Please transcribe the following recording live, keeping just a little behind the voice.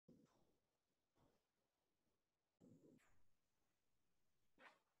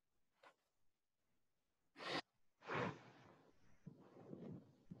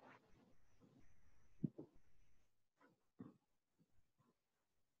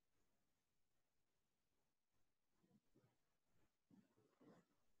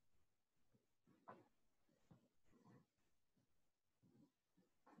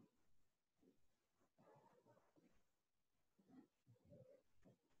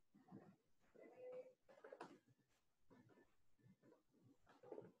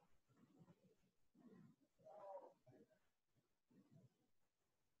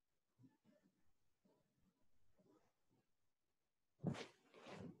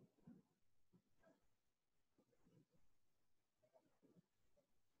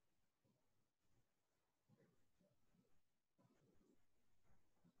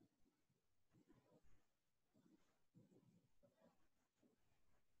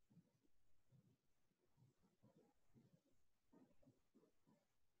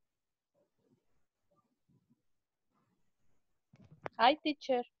Hi,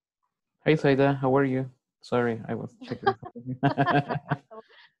 teacher. Hey Saida, how are you? Sorry, I was checking something.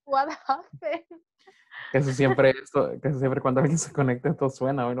 What happened? Casi siempre cuando alguien se conecta esto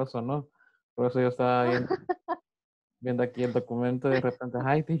suena, hoy no sonó. Por eso yo estaba viendo aquí el documento y de repente,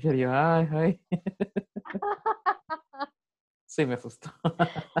 hi teacher, y yo, hi. Sí, me asustó.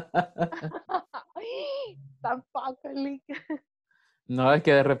 Tampoco, Lick. No, es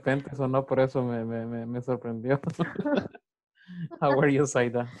que de repente sonó, por eso me sorprendió. How are you,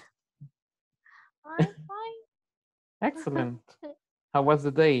 Saida? I'm fine. Excellent. How was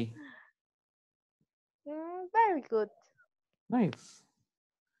the day? Very good. Nice.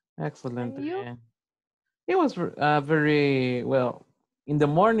 Excellent. And you? It was very well. In the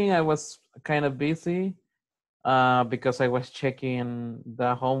morning, I was kind of busy because I was checking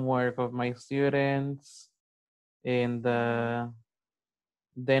the homework of my students, and then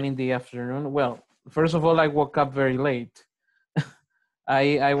in the afternoon, well, first of all, I woke up very late.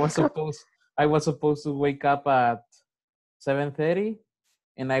 I was supposed to wake up at 7:30,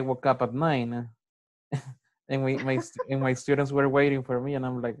 and I woke up at 9. And my students were waiting for me, and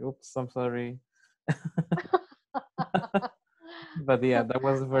I'm like, oops, I'm sorry. But yeah, that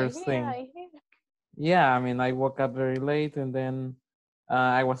was the I first hear, thing. I hear. Yeah, I mean, I woke up very late, and then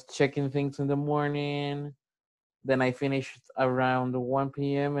I was checking things in the morning. Then I finished around 1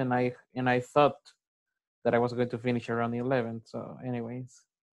 p.m. and I thought that I was going to finish around 11. So, anyways,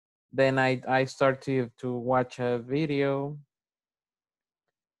 then I started to watch a video,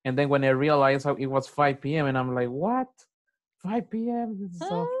 and then when I realized it was 5 p.m. and I'm like, what? 5 p.m. This is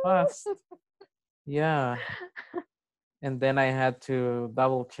so fast. Yeah. And then I had to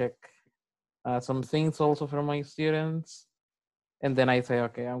double check some things also from my students. And then I say,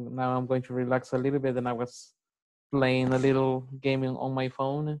 okay, now I'm going to relax a little bit. And I was playing a little gaming on my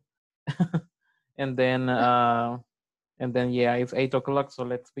phone. and then yeah, it's 8 o'clock, so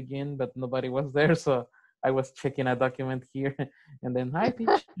let's begin. But nobody was there, so I was checking a document here, and then hi,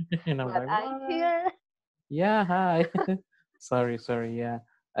 teacher, and I'm But like, I'm what? here. Yeah, hi. sorry, yeah,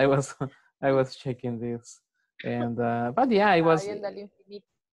 I was I was checking this, and but yeah, I Estaba was viendo al infinito.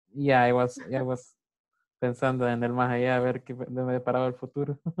 yeah, I was pensando en el más allá, a ver qué me deparaba el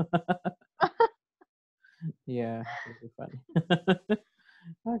futuro. Yeah, pretty funny.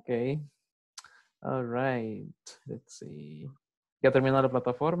 Okay. All right. Let's see. ¿Ya terminó la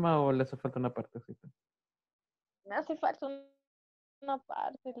plataforma o le hace falta una partecita? Me hace falta una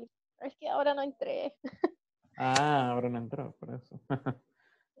parte, Lick. Es que ahora no entré. Ah, ahora no entró, por eso.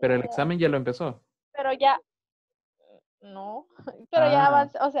 Pero el Yeah. examen ya lo empezó. Pero ya, no, pero ya Ah,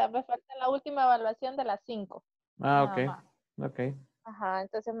 avancé, o sea, me falta la última evaluación de las 5, ok. nada más. Ok. Ajá,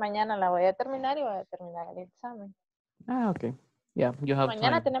 entonces mañana la voy a terminar y voy a terminar el examen. Ah, ok. Yeah, you have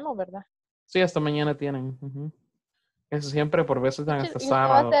Mañana time. tenemos, ¿verdad? Sí, hasta mañana tienen. Ujú. Eso siempre por veces dan Teacher, hasta y usted va a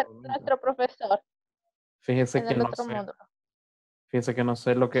sábado ser o domingo. nuestro profesor Fíjese en que el no otro sé. módulo. Fíjese que no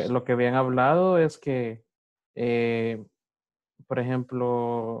sé. Lo que habían hablado es que, eh, por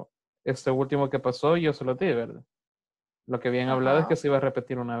ejemplo, este último que pasó, yo se lo di, ¿verdad? Lo que habían hablado es que Ajá. se iba a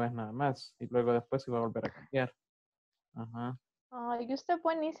repetir una vez nada más y luego después se iba a volver a cambiar. Ajá. Ay, usted es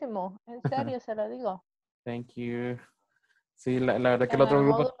buenísimo, en serio se lo digo. Thank you. Sí, la verdad que el En el otro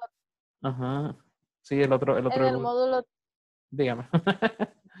grupo. módulo, Ajá. Sí, el en otro el grupo. módulo, Dígame.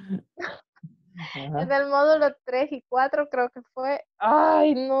 en Ajá. el módulo 3 y 4 creo que fue.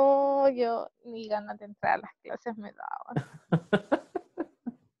 Ay, no, yo ni ganas de entrar a las clases me daban.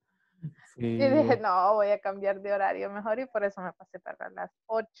 Y dije, Sí. no, voy a cambiar de horario mejor y por eso me pasé para las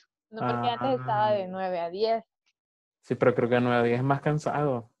 8. No, porque antes estaba Ah, de 9 a 10. sí, pero creo que 9 a 10 es más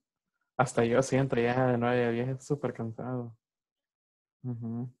cansado. Hasta yo siento ya de 9 a 10 es súper cansado.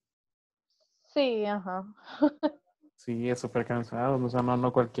 Ujú. Sí, ajá. Sí, es súper cansado. O sea,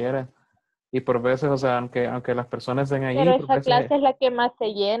 no cualquiera. Y por veces, o sea, aunque las personas estén Pero ahí, por esa veces, clase es la que más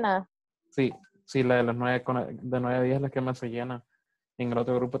se llena. sí, sí, la de las 9, de 9 a 10 es la que más se llena. En el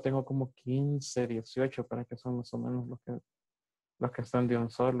otro grupo tengo como 15, 18, para que son más o menos los que están de un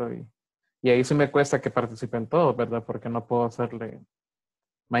solo. Y ahí sí me cuesta que participen todos, ¿verdad? Porque no puedo hacerle.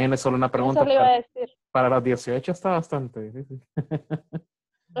 Imagínense solo una Eso pregunta le iba a decir. para los 18 está bastante difícil.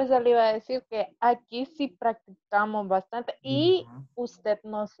 Eso le iba a decir que aquí sí practicamos bastante y Ujú, usted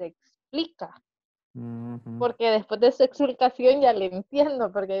nos explica. ujú, Porque después de su explicación ya le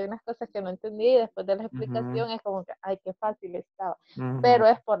entiendo, porque hay unas cosas que no entendí y después de la ujú, explicación es como que, ay, qué fácil estaba. ujú, Pero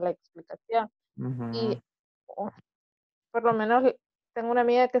es por la explicación. ujú. Y oh, por lo menos tengo una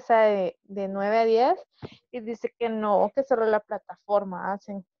amiga que sabe de 9 a 10 y dice que no, que solo la plataforma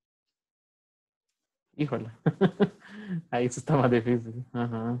hacen. Híjole. Ahí sí está más difícil.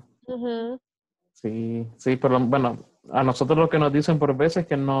 Ajá. Ujú. Sí, sí, pero bueno. a nosotros lo que nos dicen por veces es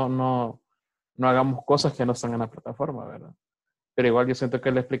que no hagamos cosas que no están en la plataforma, ¿verdad? Pero igual yo siento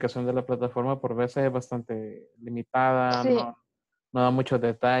que la explicación de la plataforma por veces es bastante limitada, Sí. no da muchos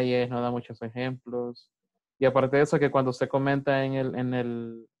detalles, no da muchos ejemplos. Y aparte de eso, que cuando se comenta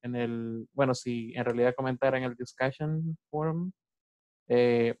bueno, si en realidad comentar en el discussion forum,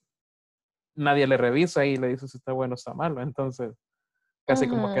 eh, nadie le revisa y le dice si está bueno o está malo. Entonces, casi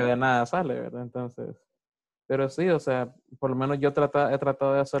como que Ujú. de nada sale, ¿verdad? Entonces, pero sí, o sea, por lo menos yo he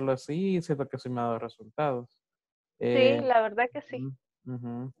tratado de hacerlo así y siento que sí me ha dado resultados. Sí, Eh, la verdad que sí. ujú,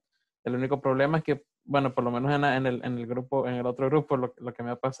 ujú. El único problema es que, bueno, por lo menos en el grupo, en el otro grupo, lo que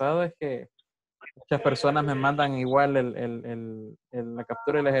me ha pasado es que muchas personas me mandan igual la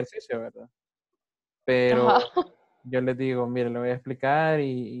captura del ejercicio, ¿verdad? Ajá. Pero yo les digo, mire, le voy a explicar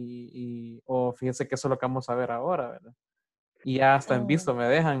o fíjese que eso es lo que vamos a ver ahora, ¿verdad? Y ya hasta en Mm. visto me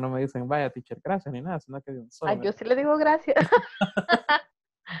dejan, no me dicen, vaya, teacher, gracias, ni nada, sino que Ah, solo me yo sí le digo gracias.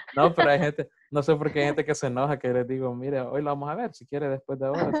 No, pero hay gente, no sé por qué hay gente que se enoja, que les digo, mire, hoy lo vamos a ver, si quiere después de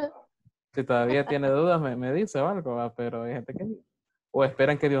ahora. Si todavía tiene dudas, me dice o algo, ¿va? Pero hay gente que, o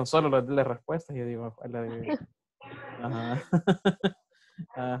esperan que de un solo les dé las respuestas, y yo digo, ajá,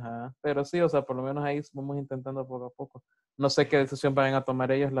 ajá. Pero sí, o sea, por lo menos ahí vamos intentando poco a poco. No sé qué decisión van a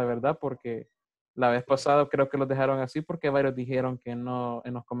tomar ellos, la verdad, porque la vez pasada creo que los dejaron así porque varios dijeron que no,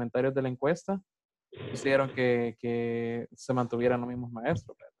 en los comentarios de la encuesta, pusieron que se mantuvieran los mismos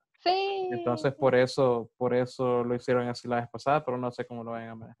maestros. Sí. Entonces, por eso lo hicieron así la vez pasada, pero no sé cómo lo vayan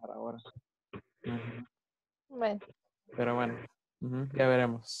a manejar ahora. Ujú. Bueno, Pero bueno, ujú, ya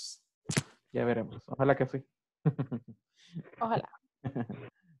veremos. Ya veremos. Ojalá que sí. ojalá.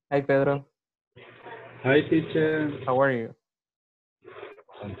 Hi, Pedro. Hi, teacher. How are you?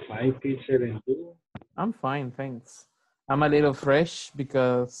 I'm fine, teacher, and you? I'm fine, thanks. I'm a little fresh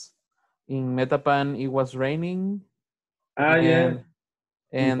because in Metapan it was raining Ah, yes,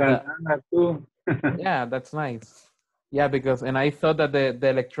 and in and Santana too. yeah, that's nice. Yeah, because and I thought that the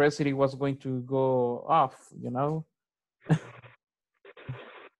electricity was going to go off, you know.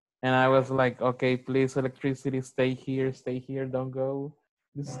 And I was like, okay, please, electricity, stay here, don't go.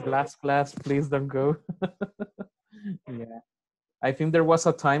 This is the last class, please don't go. Yeah. I think there was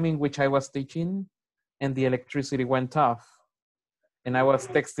a time in which I was teaching and the electricity went off. And I was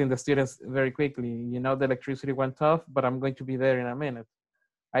texting the students very quickly, you know, the electricity went off, but I'm going to be there in a minute.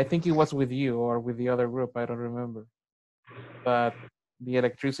 I think it was with you or with the other group, I don't remember. But the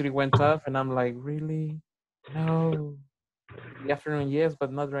electricity went off and I'm like, really? No. In the afternoon, yes,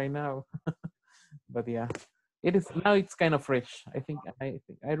 but not right now. But yeah, it is now. It's kind of fresh. I think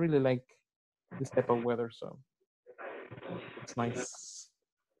I really like this type of weather, so it's nice.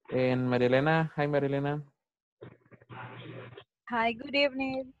 And Marilena, hi Marilena. Hi, good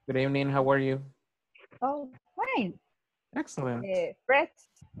evening. Good evening. How are you? Oh, fine. Excellent. Fresh,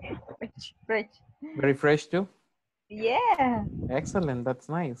 fresh. Very fresh too. Yeah. Excellent. That's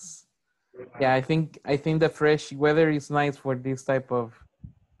nice. Yeah, I think the fresh weather is nice for this time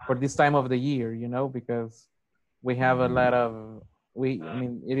of the year. You know, because we have a lot of I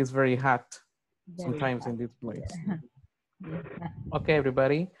mean, it is very hot Very sometimes hot. in this place. Yeah. Yeah. Okay,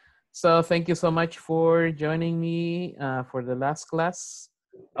 everybody. So thank you so much for joining me for the last class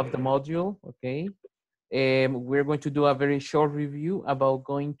of the module. Okay. We're going to do a very short review about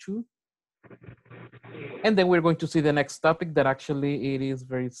going to, and then we're going to see the next topic that actually it is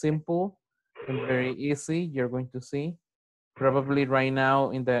very simple and very easy. You're going to see probably right now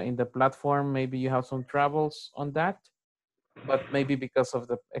in the platform, maybe you have some troubles on that, but maybe because of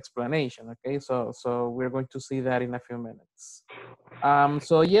the explanation. Okay. So we're going to see that in a few minutes.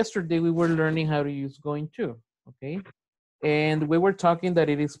 So yesterday we were learning how to use going to, okay? And we were talking that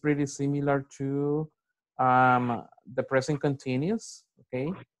it is pretty similar to the present continuous,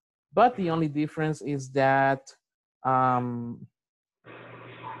 okay? But the only difference is that um,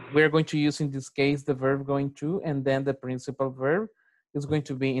 we're going to use in this case the verb going to, and then the principal verb is going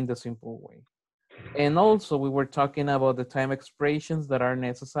to be in the simple way. And also we were talking about the time expressions that are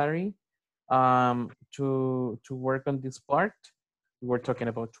necessary to work on this part. We were talking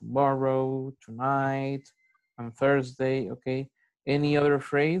about tomorrow, tonight, on Thursday, okay? Any other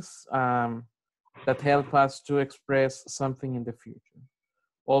phrase that help us to express something in the future.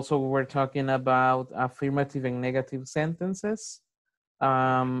 Also, we were talking about affirmative and negative sentences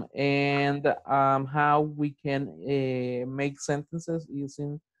and how we can make sentences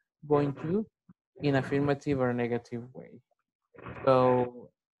using going to in affirmative or negative way. So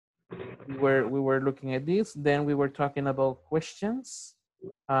we were looking at this. Then we were talking about questions.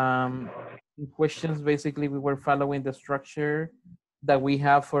 In questions, basically, we were following the structure that we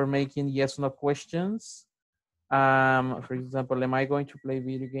have for making yes/no questions. For example, am I going to play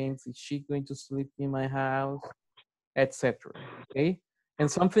video games? Is she going to sleep in my house? Etc. Okay. And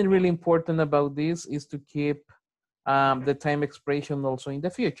something really important about this is to keep the time expression also in the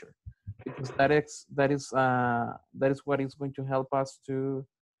future, because that is what is going to help us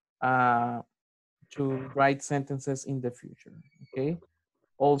uh, to write sentences in the future. Okay.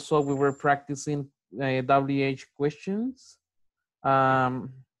 Also, we were practicing WH questions, and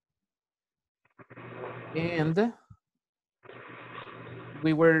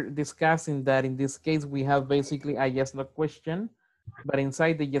we were discussing that in this case we have basically a yes/no question, but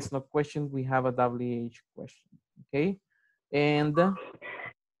inside the yes/no question we have a WH question. Okay, and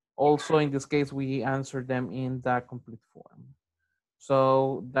also in this case we answer them in the complete form.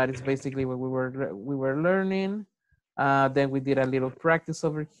 So that is basically what we were learning. Then we did a little practice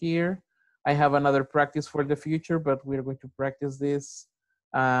over here. I have another practice for the future, but we're going to practice this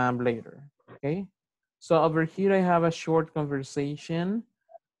later. Okay. So over here I have a short conversation.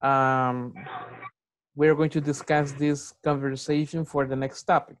 We're going to discuss this conversation for the next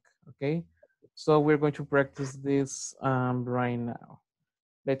topic. Okay. So we're going to practice this right now.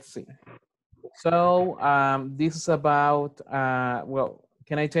 Let's see. So this is about, well,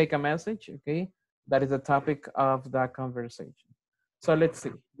 can I take a message? Okay, that is the topic of the conversation. So let's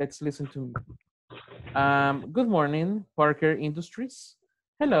see, let's listen to me. Good morning, Parker Industries.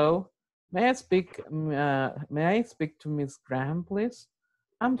 Hello, may I speak to Miss Graham, please?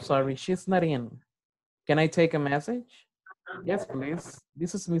 I'm sorry, she's not in. Can I take a message? Yes, please.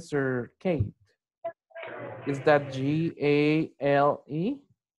 This is Mr. Kate. Is that Gale?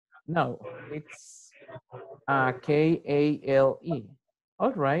 No, it's Kale.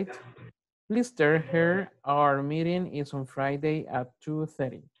 All right. Please tell her our meeting is on Friday at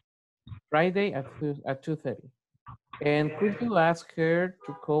 2:30. Friday at 2:30. And could you ask her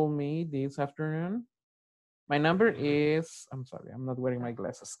to call me this afternoon? My number is, I'm sorry, I'm not wearing my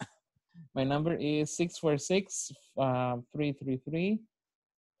glasses. My number is 646 333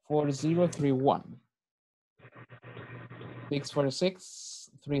 4031. 646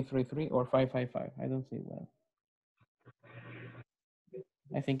 333 or 555. I don't see well.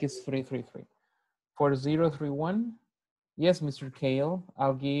 I think it's 333. 4031. Yes, Mr. Kale,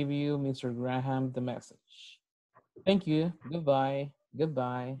 I'll give you Mr. Graham the message. Thank you. Goodbye.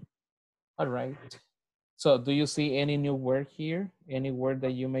 Goodbye. All right. So do you see any new word here? Any word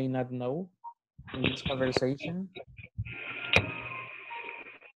that you may not know in this conversation?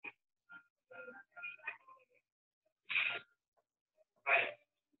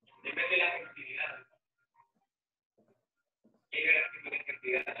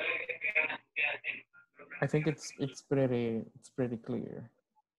 I think it's pretty clear.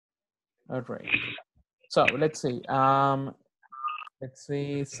 All right. So let's see.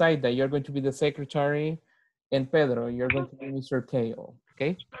 Saida, you're going to be the secretary, and Pedro, you're going to be Mr. Kale.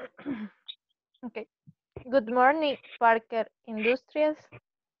 Okay. Okay. Good morning, Parker Industries.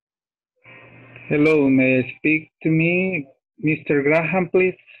 Hello, may I speak to me, Mr. Graham,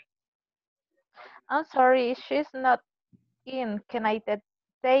 please? I'm sorry, she's not in. Can I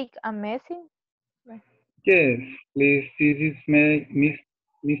take a message? Yes, please, this is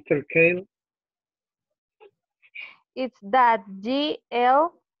Mr. Kale. It's that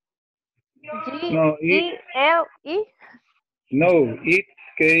G-L, No, G-G-L-E? it's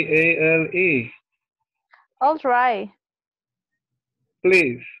Kale. All right.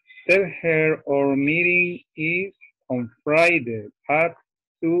 Please tell her our meeting is on Friday at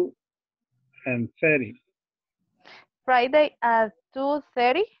 2:30. Friday at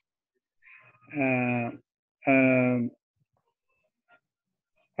 2:30? Uh, um,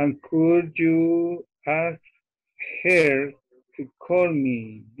 and could you ask her to call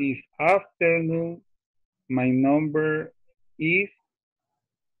me this afternoon? My number is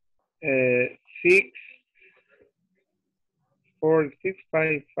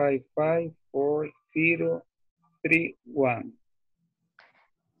 646555431.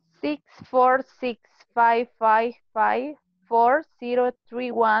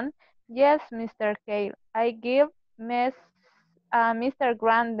 646555431. Yes, Mr. Kale. I give Mr.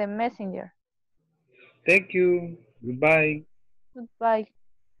 Grant the messenger. Thank you. Goodbye. Goodbye.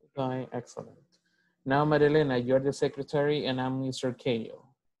 Bye. Excellent. Now, Marilena, you're the secretary, and I'm Mr. Kale.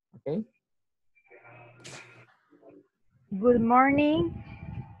 Okay. Good morning,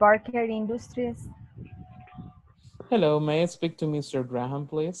 Parker Industries. Hello, may I speak to Mr. Graham,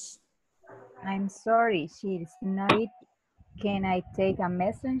 please? I'm sorry, she's not it. Can I take a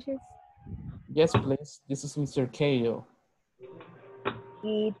message? Yes, please. This is Mr. Kale.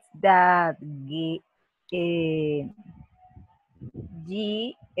 It's that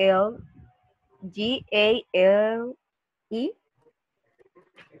G L G-A-L-E?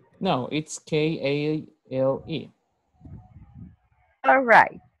 No, it's K-A-L-E. All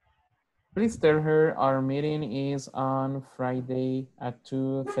right. Please tell her our meeting is on Friday at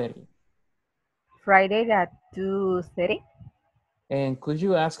 2:30. Friday at 2:30. And could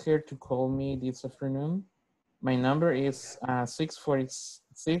you ask her to call me this afternoon? My number is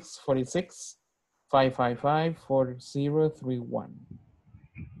 646 555 4031.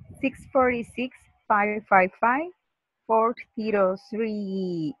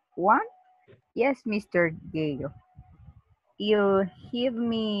 646-555-4031. Yes, Mr. Gale. You give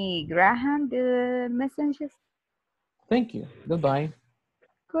me Graham the messages. Thank you. Goodbye.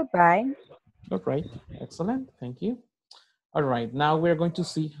 Goodbye. All right. Excellent. Thank you. All right. Now we're going to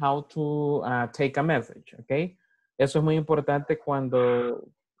see how to take a message. Okay. Eso es muy importante cuando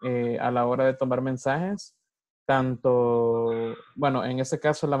a la hora de tomar mensajes, tanto, bueno, en ese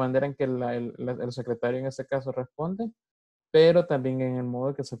caso, la manera en que el secretario en ese caso responde, pero también en el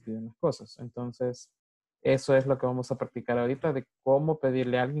modo que se piden las cosas. Entonces, eso es lo que vamos a practicar ahorita de cómo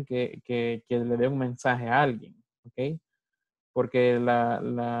pedirle a alguien que le dé un mensaje a alguien. ¿Ok? Porque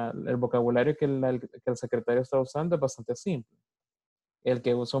el vocabulario que el secretario está usando es bastante simple. El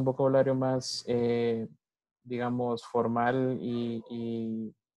que usa un vocabulario más, digamos, formal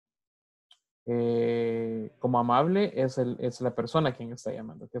y como amable es la persona a quien está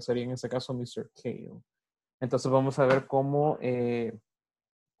llamando, que sería en este caso Mr. Kale. Entonces vamos a ver cómo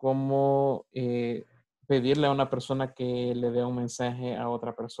pedirle a una persona que le dé un mensaje a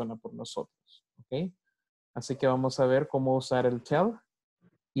otra persona por nosotros. ¿Ok? Así que vamos a ver cómo usar el tell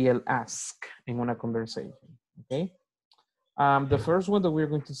y el ask en una conversation. ¿Ok? The first one that we're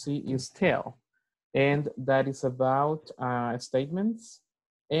going to see is tell. And that is about statements.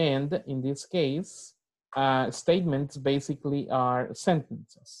 And in this case, statements basically are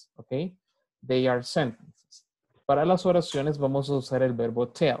sentences. ¿Ok? They are sentences. Para las oraciones vamos a usar el verbo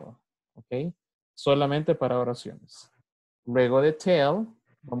tell, ¿ok? Solamente para oraciones. Luego de tell,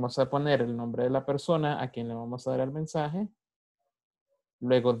 vamos a poner el nombre de la persona a quien le vamos a dar el mensaje.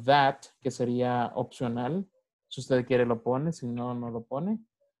 Luego that, que sería opcional. Si usted quiere lo pone, si no, no lo pone.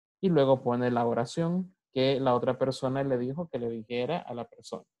 Y luego pone la oración que la otra persona le dijo que le dijera a la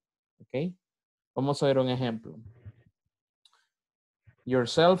persona, ¿ok? Vamos a ver un ejemplo. Your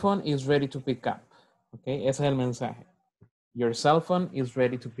cell phone is ready to pick up. ¿Ok? Ese es el mensaje. Your cell phone is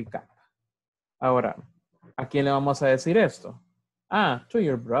ready to pick up. Ahora, ¿a quién le vamos a decir esto? To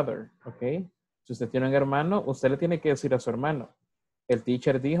your brother. ¿Ok? Si usted tiene un hermano, usted le tiene que decir a su hermano. El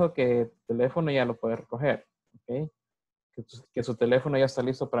teacher dijo que el teléfono ya lo puede recoger. ¿Ok? Que su teléfono ya está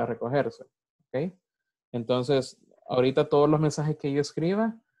listo para recogerse. ¿Ok? Entonces, ahorita todos los mensajes que yo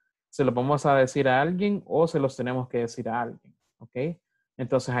escriba, se los vamos a decir a alguien o se los tenemos que decir a alguien. ¿Ok?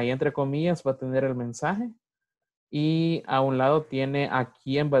 Entonces, ahí entre comillas va a tener el mensaje y a un lado tiene a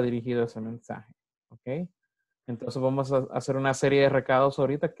quién va dirigido ese mensaje. ¿Ok? Entonces, vamos a hacer una serie de recados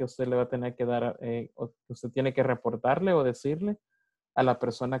ahorita que usted le va a tener que dar, o que usted tiene que reportarle o decirle a la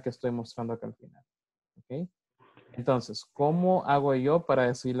persona que estoy mostrando acá al final. ¿Ok? Entonces, ¿cómo hago yo para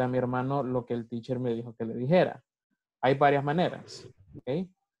decirle a mi hermano lo que el teacher me dijo que le dijera? Hay varias maneras. ¿Ok?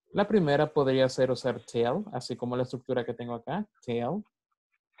 La primera podría ser usar tell, así como la estructura que tengo acá, tell.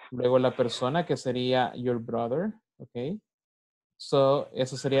 Luego la persona que sería your brother, ¿ok? So,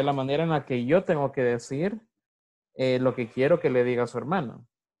 esa sería la manera en la que yo tengo que decir lo que quiero que le diga a su hermano,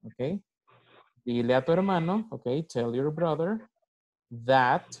 ¿ok? Dile a tu hermano, ¿ok? Tell your brother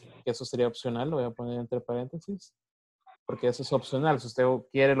that, que eso sería opcional, lo voy a poner entre paréntesis, porque eso es opcional. Si usted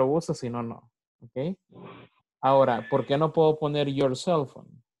quiere lo usa, si no, no, ¿ok? Ahora, ¿por qué no puedo poner your cell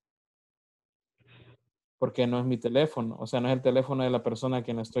phone? Porque no es mi teléfono, o sea, no es el teléfono de la persona a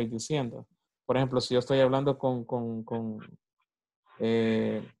quien le estoy diciendo. Por ejemplo, si yo estoy hablando con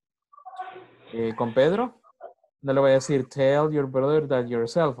Pedro, no le voy a decir, tell your brother that your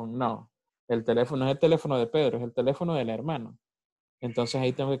cell phone. No, el teléfono es el teléfono de Pedro, es el teléfono del hermano. Entonces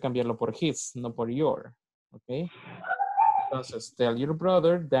ahí tengo que cambiarlo por his, no por your. ¿Ok? Entonces, tell your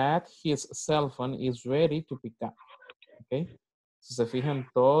brother that his cell phone is ready to pick up. ¿Ok? Si se fijan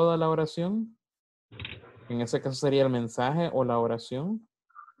toda la oración, en ese caso sería el mensaje o la oración.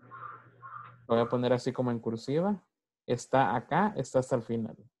 Lo voy a poner así como en cursiva. Está acá, está hasta el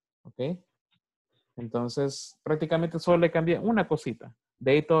final. ¿Ok? Entonces, prácticamente solo le cambié una cosita.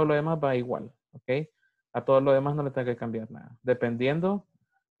 De ahí todo lo demás va igual. ¿Ok? A todo lo demás no le tengo que cambiar nada. Dependiendo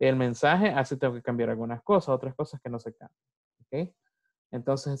el mensaje, así tengo que cambiar algunas cosas, otras cosas que no se cambian. ¿Ok?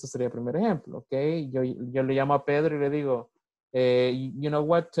 Entonces, este sería el primer ejemplo. ¿Ok? Yo le llamo a Pedro y le digo, you know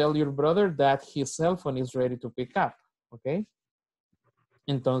what? Tell your brother that his cell phone is ready to pick up. ¿Ok?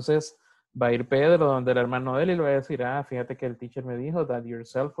 Entonces, Va a ir Pedro donde el hermano de él y le va a decir, ah, fíjate que el teacher me dijo that your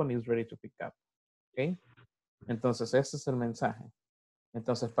cell phone is ready to pick up. ¿Ok? Entonces, ese es el mensaje.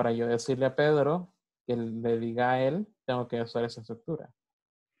 Entonces, para yo decirle a Pedro que le diga a él, tengo que usar esa estructura.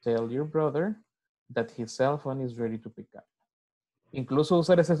 Tell your brother that his cell phone is ready to pick up. Incluso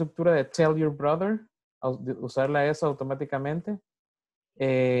usar esa estructura de tell your brother, usarla esa automáticamente,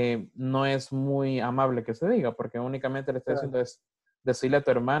 no es muy amable que se diga, porque únicamente le estoy diciendo es decirle a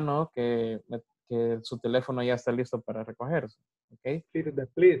tu hermano que su teléfono ya está listo para recogerse. ¿Ok?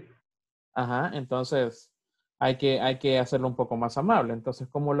 Please. Ajá, entonces hay que hacerlo un poco más amable. Entonces,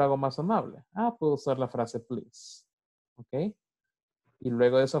 ¿cómo lo hago más amable? Ah, puedo usar la frase please. ¿Ok? Y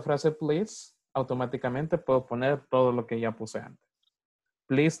luego de esa frase please, automáticamente puedo poner todo lo que ya puse antes.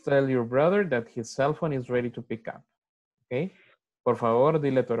 Please tell your brother that his cell phone is ready to pick up. ¿Ok? Por favor,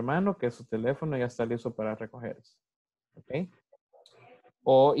 dile a tu hermano que su teléfono ya está listo para recogerse. ¿Ok?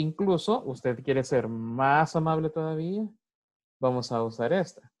 O incluso, usted quiere ser más amable todavía, vamos a usar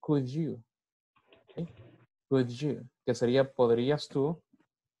esta. Could you? ¿Ok? Could you? Que sería podrías tú.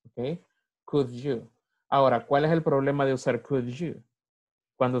 ¿Ok? Could you? Ahora, ¿cuál es el problema de usar could you?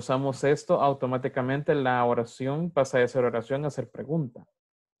 Cuando usamos esto, automáticamente la oración pasa de ser oración a ser pregunta.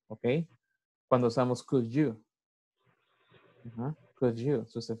 ¿Ok? Cuando usamos could you. Could you.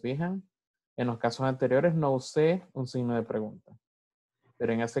 Si se fijan, en los casos anteriores no usé un signo de pregunta.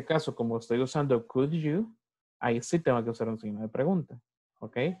 Pero en este caso, como estoy usando could you, ahí sí tengo que usar un signo de pregunta.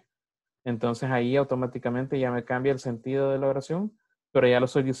 ¿Ok? Entonces ahí automáticamente ya me cambia el sentido de la oración, pero ya lo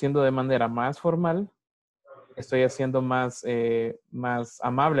estoy diciendo de manera más formal. Estoy haciendo más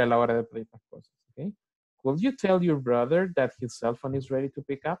amable a la hora de pedir las cosas. ¿Ok? Could you tell your brother that his cell phone is ready to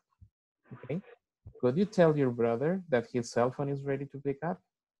pick up? ¿Ok? Could you tell your brother that his cell phone is ready to pick up?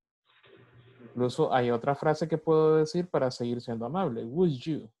 Incluso hay otra frase que puedo decir para seguir siendo amable. Would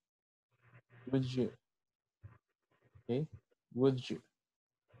you? Would you? ¿Ok? Would you?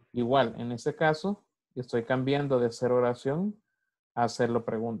 Igual, en este caso, estoy cambiando de ser oración a hacerlo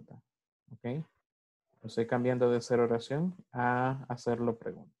pregunta. ¿Ok? Estoy cambiando de ser oración a hacerlo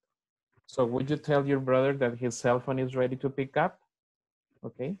pregunta. So, would you tell your brother that his cell phone is ready to pick up?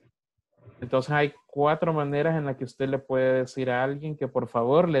 ¿Ok? Entonces hay 4 maneras en las que usted le puede decir a alguien que por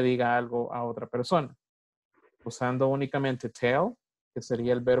favor le diga algo a otra persona. Usando únicamente tell, que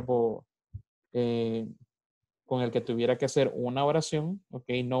sería el verbo con el que tuviera que hacer una oración, ok,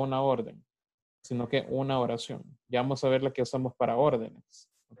 no una orden, sino que una oración. Ya vamos a ver la que usamos para órdenes,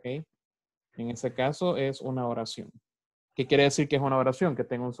 ok. En ese caso es una oración. ¿Qué quiere decir que es una oración? Que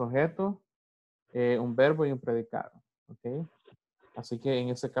tenga un sujeto, un verbo y un predicado, ok. Así que en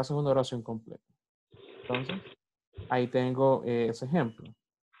ese caso es una oración completa. Entonces, ahí tengo ese ejemplo.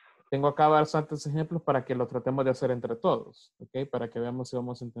 Tengo acá bastantes ejemplos para que lo tratemos de hacer entre todos, ¿ok? Para que veamos si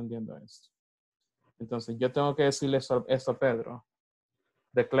vamos entendiendo esto. Entonces, yo tengo que decirle esto a Pedro.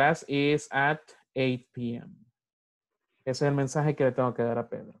 The class is at 8 p.m. Ese es el mensaje que le tengo que dar a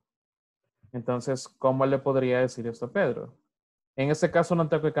Pedro. Entonces, ¿cómo le podría decir esto a Pedro? En este caso no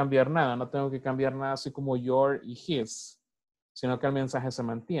tengo que cambiar nada. No tengo que cambiar nada así como your y his, sino que el mensaje se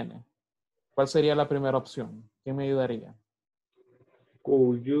mantiene. ¿Cuál sería la primera opción? ¿Quién me ayudaría?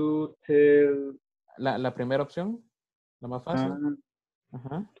 Could you tell, La primera opción, la más fácil.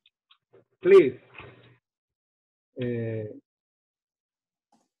 Ajá. please,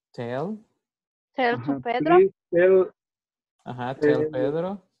 Tell. Tell to ajá, Pedro. please tell, Ajá, tell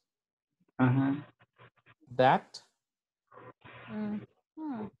Pedro ajá, that. Mm,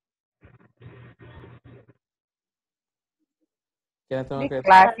 mm. ¿Qué le tengo The que decir?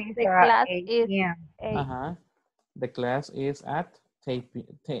 class is The at class 8 is p.m. 8. Ajá. The class is at 8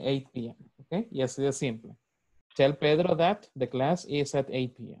 p.m. ¿Ok? Y así de simple. Tell Pedro that the class is at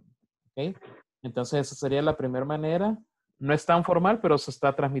 8 p.m. ¿Ok? Entonces esa sería la primera manera. No es tan formal, pero se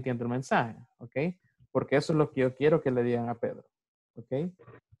está transmitiendo el mensaje. ¿Ok? Porque eso es lo que yo quiero que le digan a Pedro. ¿Ok?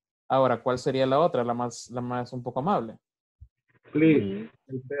 Ahora, ¿cuál sería la otra? La más un poco amable. please,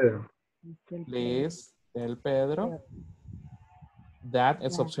 el Pedro. Please, tell Pedro. That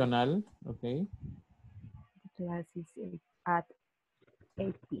es opcional. ¿Ok? The class is at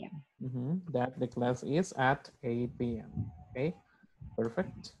 8 p.m. That the class is at 8 p.m. Okay,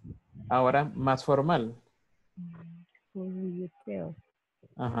 perfect. Ahora, más formal. Who will you tell?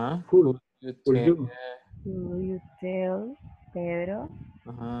 Ajá. Could, Could you could tell, you, Who will you tell Pedro?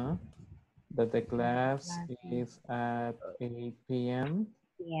 ajá, that the class Class is is at 8 p.m.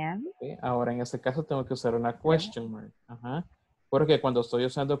 p.m. Okay. Ahora, en ese caso, tengo que usar una question mark. Ajá. Porque cuando estoy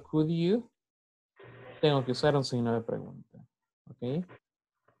usando could you, tengo que usar un signo de pregunta. Ok.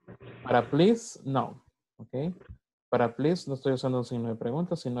 Para please, no. Ok. Para please no estoy usando un signo de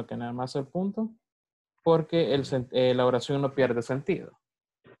pregunta, sino que nada más el punto, porque la oración no pierde sentido.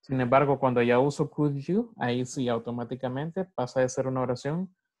 Sin embargo, cuando ya uso could you, ahí sí automáticamente pasa de ser una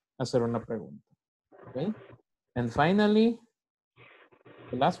oración a ser una pregunta. Okay? And finally,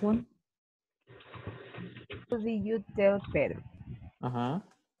 the last one. What did you tell Pedro?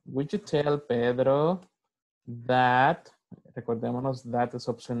 Would you tell Pedro that, recordémonos, that es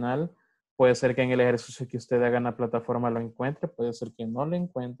opcional. Puede ser que en el ejercicio que usted haga en la plataforma lo encuentre, puede ser que no lo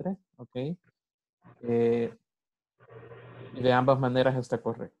encuentre, ¿ok? Y de ambas maneras está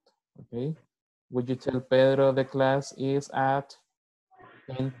correcto, ¿ok? Would you tell Pedro the class is at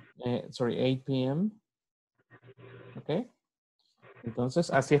 8 p.m.? ¿Ok? Entonces,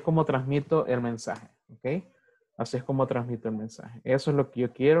 así es como transmito el mensaje, ¿ok? Así es como transmito el mensaje. Eso es lo que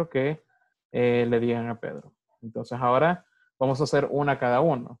yo quiero que le digan a Pedro. Entonces, ahora vamos a hacer una cada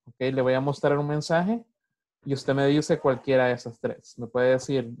uno, ¿ok? Le voy a mostrar un mensaje y usted me dice cualquiera de esas tres. Me puede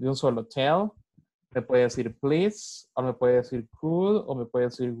decir de un solo tell, me puede decir please, o me puede decir could, o me puede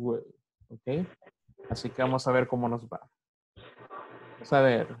decir would, ¿ok? Así que vamos a ver cómo nos va. Vamos a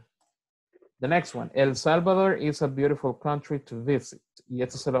ver. The next one. El Salvador is a beautiful country to visit. Y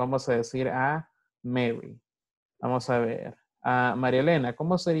esto se lo vamos a decir a Mary. Vamos a ver. A María Elena,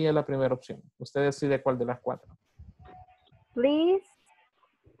 ¿cómo sería la primera opción? Usted decide cuál de las cuatro. Please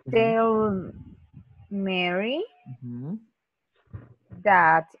tell Mary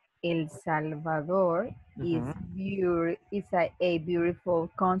that El Salvador is a beautiful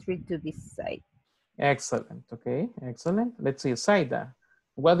country to visit. Excellent. Okay. Excellent. Let's see. Saida,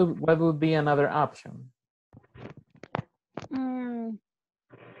 what would be another option?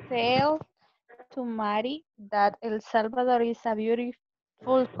 Tell to Mary that El Salvador is a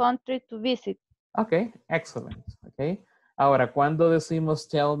beautiful country to visit. Okay. Excellent. Okay. Ahora, cuando decimos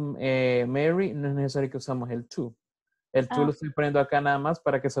tell Mary, no es necesario que usamos el to. El to lo estoy poniendo acá nada más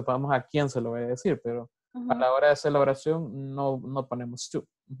para que sepamos a quién se lo voy a decir, pero a la hora de hacer la oración no ponemos to.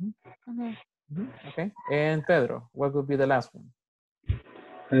 Okay. And Pedro, what would be the last one?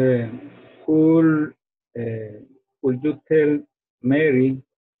 Could you tell Mary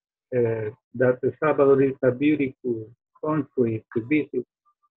that El Salvador is a beautiful country to visit?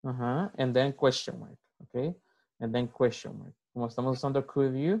 And then question mark, okay? And then question mark. Como estamos usando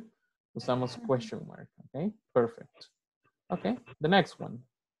could you, usamos question mark, okay? Perfect. Okay, the next one.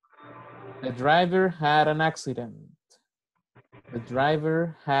 The driver had an accident. The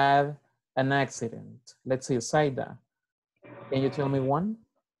driver had an accident. Let's see, Saida. Can you tell me one?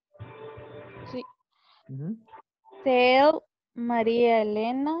 Sí. Tell Maria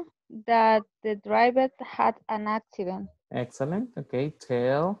Elena that the driver had an accident. Excellent. Okay,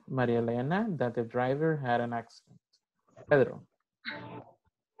 tell Maria Elena that the driver had an accident. Pedro.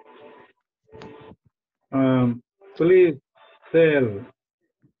 Please tell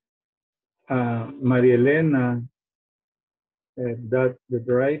Maria Elena that the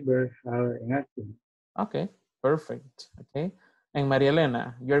driver had an accident. Okay, perfect. Okay. And Maria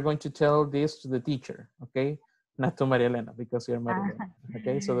Elena, you're going to tell this to the teacher, okay? Not to Maria Elena because you're Maria Elena.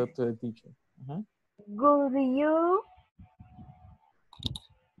 Okay, so that to the teacher. Good you,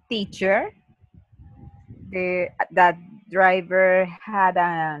 teacher, that driver had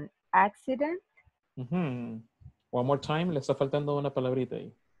an accident? One more time, le está faltando una palabrita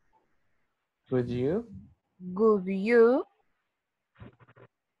ahí. Could you? Good you,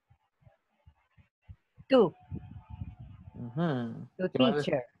 to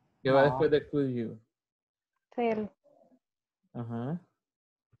teacher. ¿Qué va después de could you? Tell.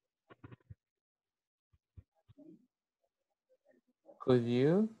 Could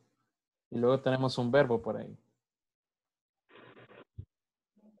you? Y luego tenemos un verbo por ahí.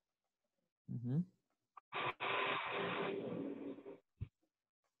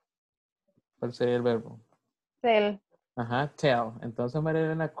 ¿Cuál sería el verbo? Tell. Tell. Entonces, María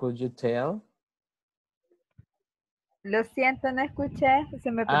Elena, could you tell? Lo siento, no escuché. Se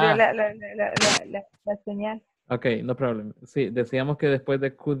me perdió la señal. Ok, no problem. Sí, decíamos que después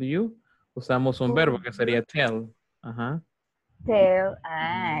de could you usamos un verbo que sería tell. Tell.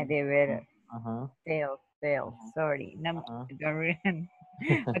 De veras. Tell. Sorry. No,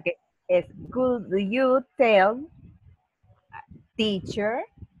 okay. Es could you tell teacher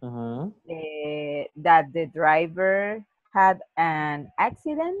that the driver had an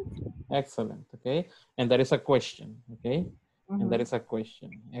accident? Excellent. Okay. And that is a question. Okay. And that is a question.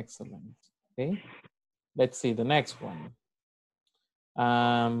 Excellent. Okay. Let's see the next one.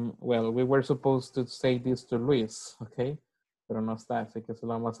 Well, we were supposed to say this to Luis. Okay. Pero no está, así que se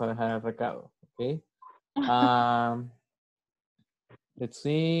lo vamos a dejar el recado. Okay. Let's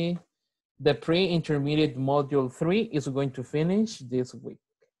see. The pre-intermediate module 3 is going to finish this week.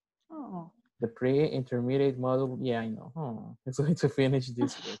 Oh. The pre-intermediate module, yeah, I know. Oh, it's going to finish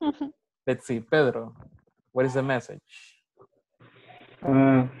this week. Let's see, Pedro, what is the message?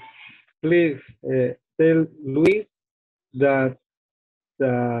 Please tell Luis that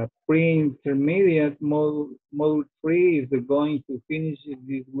the pre-intermediate module 3 is going to finish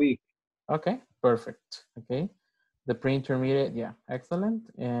this week. Okay, perfect. Okay, the pre-intermediate, yeah, excellent.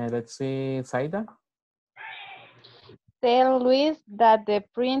 And let's see, Saida. Tell Luis that the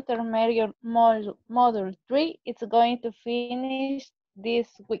pre-intermediate module 3 is going to finish this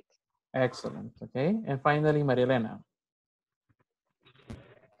week. Excellent. Okay, and finally, Maria Elena.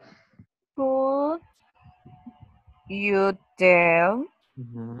 Could you tell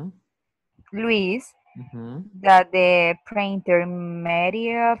Luis that the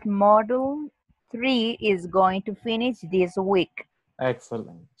pre-intermediate module 3 is going to finish this week?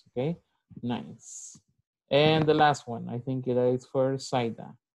 Excellent. Okay, nice. And the last one, I think it is for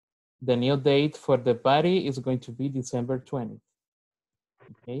Saida. The new date for the party is going to be December 20th.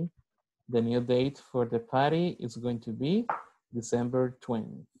 Okay, the new date for the party is going to be December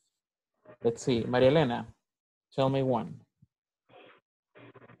 20th. Let's see, Maria Elena, tell me one.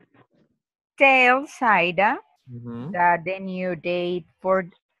 Tell Saida that the new date for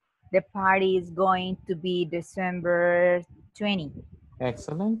the party is going to be December 20.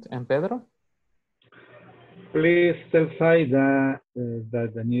 Excellent. And Pedro? Please tell Saida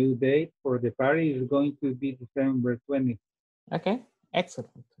that the new date for the party is going to be December 20th. Okay,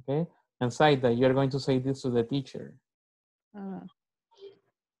 excellent. Okay, and Saida, you're going to say this to the teacher.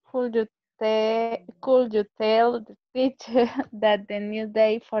 Could you tell the teacher that the new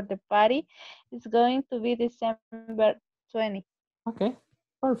day for the party is going to be December 20? Okay,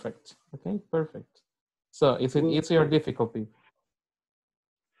 perfect. Okay, perfect. So is it easy or difficult, people?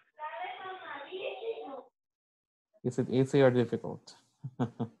 Is it easy or difficult?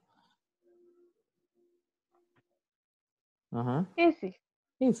 Easy.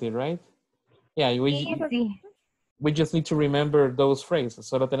 Easy, right? Yeah, Easy. we just need to remember those phrases.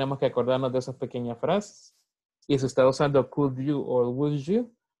 Solo tenemos que acordarnos de esas pequeñas frases. Y si está usando could you or would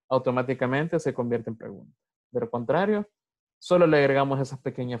you, automáticamente se convierte en pregunta. De lo contrario, solo le agregamos esas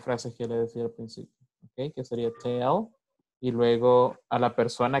pequeñas frases que le decía al principio. ¿Okay? Que sería tell. Y luego a la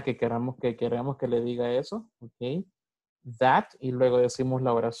persona que queramos que le diga eso. ¿Okay? That. Y luego decimos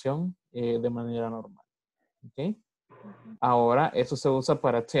la oración de manera normal. ¿Okay? Ahora, eso se usa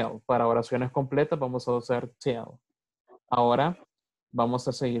para tell. Para oraciones completas vamos a usar tell. Ahora, vamos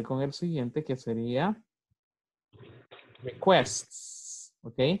a seguir con el siguiente, que sería requests.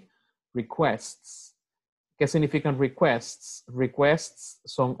 ¿Ok? Requests. ¿Qué significan requests? Requests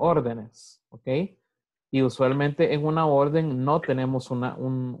son órdenes. ¿Ok? Y usualmente en una orden no tenemos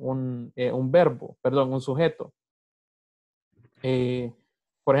un verbo, perdón, un sujeto.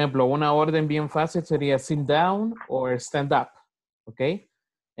 Por ejemplo, una orden bien fácil sería sit down o stand up, ¿ok?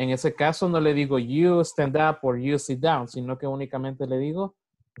 En ese caso no le digo you stand up or you sit down, sino que únicamente le digo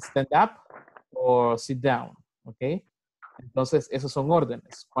stand up o sit down, ¿ok? Entonces, esos son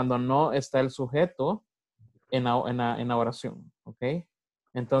órdenes, cuando no está el sujeto en la oración, ¿ok?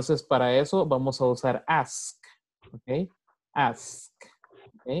 Entonces, para eso vamos a usar ask, ¿ok? Ask,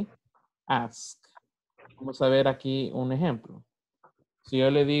 ¿ok? Ask. Vamos a ver aquí un ejemplo. Si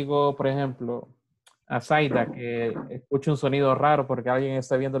yo le digo, por ejemplo, a Zaida que escuche un sonido raro porque alguien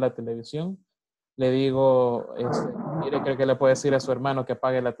está viendo la televisión, le digo, mire, creo que le puede decir a su hermano que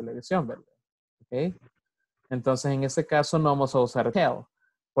apague la televisión, ¿verdad? ¿Ok? Entonces, en ese caso no vamos a usar tell,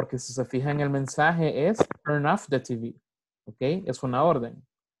 porque si se fijan en el mensaje es turn off the TV. ¿Ok? Es una orden.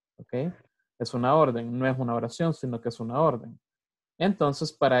 ¿Ok? Es una orden, no es una oración, sino que es una orden.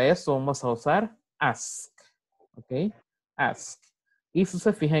 Entonces, para eso vamos a usar ask. ¿Ok? Ask. Y si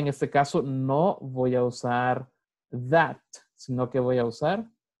se fija en este caso, no voy a usar that, sino que voy a usar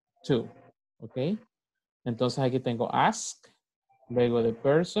to. ¿Ok? Entonces aquí tengo ask, luego the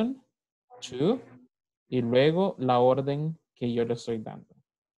person, to, y luego la orden que yo le estoy dando.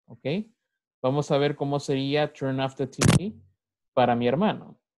 ¿Ok? Vamos a ver cómo sería turn off the TV para mi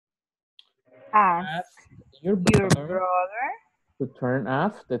hermano. Ask your brother to turn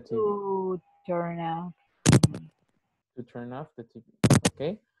off the TV. to turn off. To turn off the TV.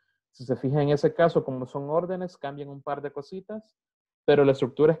 ¿Ok? Si se fija en ese caso, como son órdenes, cambian un par de cositas, pero la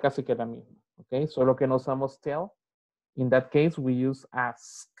estructura es casi que la misma. ¿Ok? Solo que no usamos tell. In that case, we use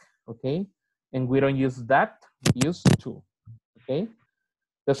ask. ¿Ok? And we don't use that, we use to. ¿Ok?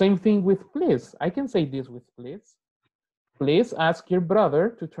 The same thing with please. I can say this with please. Please ask your brother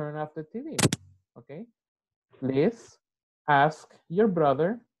to turn off the TV. ¿Ok? Please ask your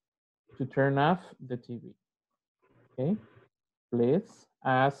brother to turn off the TV. Okay. Please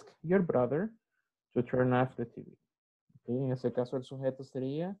ask your brother to turn off the TV. Okay. En este caso el sujeto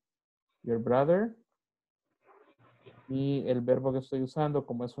sería your brother. Y el verbo que estoy usando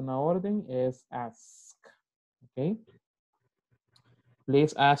como es una orden es ask. Ok.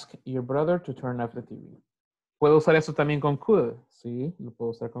 Please ask your brother to turn off the TV. Puedo usar eso también con could. Sí, lo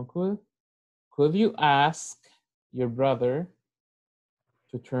puedo usar con could. Could you ask your brother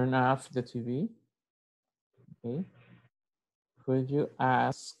to turn off the TV? Okay. Could you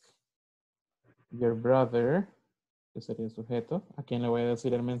ask your brother, que sería el sujeto, a quien le voy a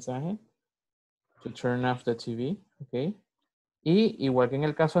decir el mensaje, to turn off the TV? Okay. Y igual que en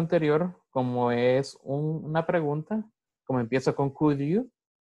el caso anterior, como es una pregunta, como empieza con could you,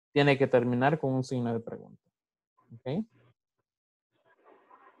 tiene que terminar con un signo de pregunta. ¿Ok?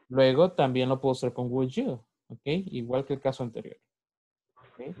 Luego también lo puedo hacer con would you. ¿Ok? Igual que el caso anterior.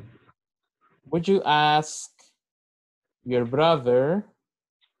 ¿Ok? Would you ask your brother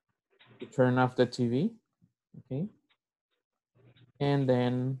to turn off the TV? ¿Ok? And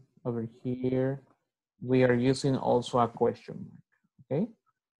then over here, we are using also a question mark. ¿Ok?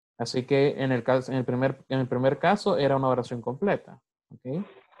 Así que en el primer caso era una oración completa. ¿Ok?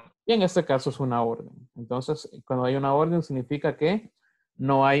 Y en este caso es una orden. Entonces, cuando hay una orden significa que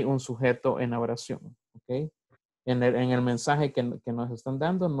no hay un sujeto en la oración. ¿Ok? En el mensaje que nos están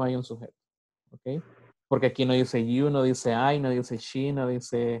dando no hay un sujeto. ¿Ok? Porque aquí no dice you, no dice I, no dice she, no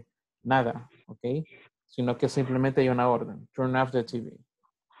dice nada. ¿Ok? Sino que simplemente hay una orden. Turn off the TV.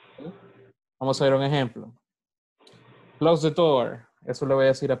 ¿Ok? Vamos a ver un ejemplo. Close the door. Eso le voy a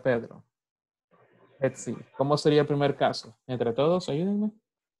decir a Pedro. Let's see. ¿Cómo sería el primer caso? Entre todos, ayúdenme.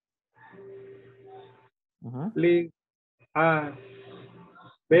 Ajá. Please ask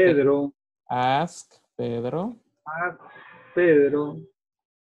Okay. Pedro. Ask Pedro. Ask Pedro.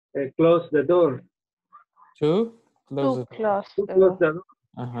 Close the door. To close the door. Close To the close door. the door.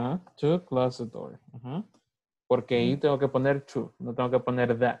 Ajá. To close the door. Ajá. Porque ahí tengo que poner to, no tengo que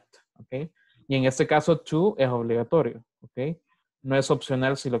poner that. ¿Ok? Y en este caso, to es obligatorio. ¿Ok? No es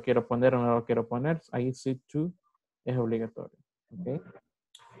opcional si lo quiero poner o no lo quiero poner. Ahí sí, to es obligatorio. ¿Ok?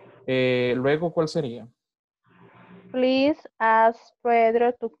 Luego, ¿cuál sería? Please ask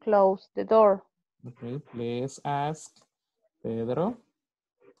Pedro to close the door. Okay, please ask Pedro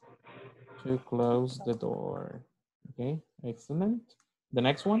to close the door. Okay, excellent. The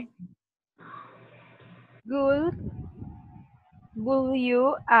next one. Will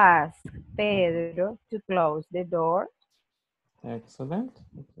you ask Pedro to close the door? Excellent.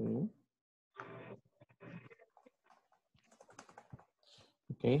 Okay.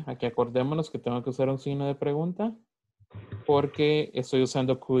 Ok, aquí acordémonos que tengo que usar un signo de pregunta porque estoy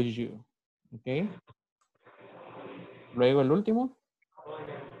usando could you. Ok. Luego el último.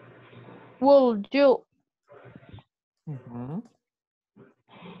 Would you Ujú.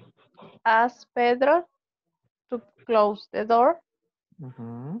 ask Pedro to close the door?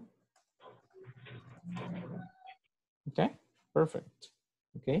 Ujú. Ok, perfect.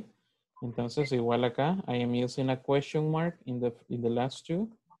 Ok. Entonces, igual acá, I am using a question mark in the last two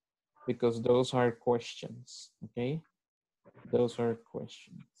because those are questions. Okay. Those are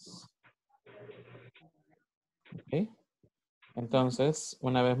questions. Ok. Entonces,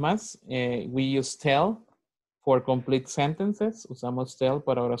 una vez más, we use tell for complete sentences. Usamos tell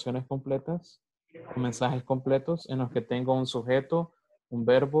para oraciones completas o mensajes completos en los que tengo un sujeto, un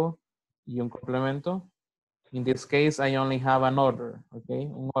verbo y un complemento. In this case, I only have an order, ¿ok?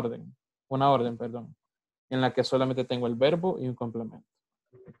 Una orden, perdón, en la que solamente tengo el verbo y un complemento,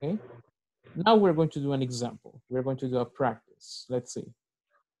 ¿ok? Now we're going to do an example. We're going to do a practice. Let's see.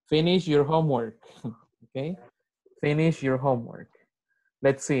 Finish your homework, ¿ok? Finish your homework.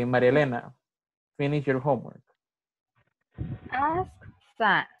 Let's see, María Elena, finish your homework. Ask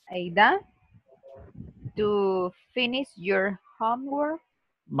Saida to finish your homework.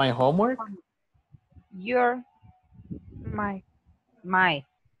 My homework? Your My my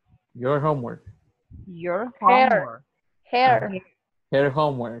Your homework. your hair, homework. hair. Her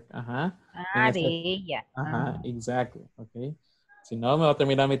homework. Ajá. En De este, ella. ajá, exactly. Ok. Si no, me va a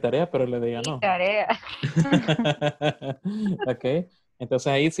terminar mi tarea, pero le diga Mi no. tarea. Ok. Entonces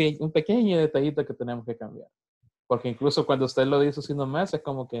ahí sí hay un pequeño detallito que tenemos que cambiar. Porque incluso cuando usted lo dice así nomás, es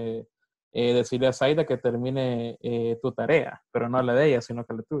como que decirle a Zaida que termine tu tarea, pero no la de ella, sino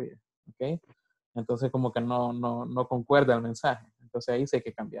que la tuya. ¿Ok? Entonces como que no concuerda el mensaje. Entonces ahí sí hay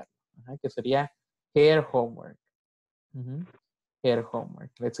que cambiarlo. Ajá, que sería her homework. Ujú. Her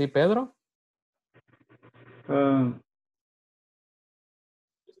homework. Let's see, Pedro.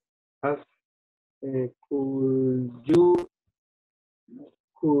 Ask, could you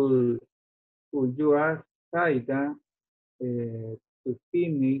could, could you ask Saida to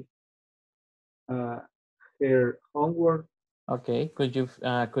finish her homework? Okay, could you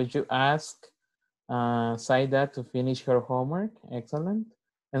ask Saida to finish her homework? Excellent.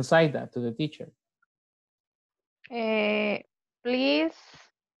 And Saida to the teacher. Please,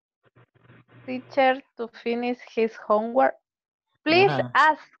 teacher, to finish his homework. Please Ah,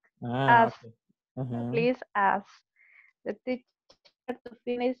 ask, okay. Uh-huh. please ask the teacher to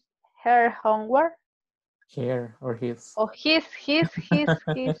finish her homework. Here or his. Oh, his.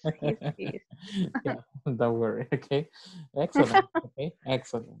 Yeah, don't worry. Okay, excellent. Okay,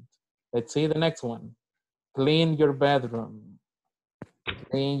 excellent. Let's see the next one. Clean your bedroom.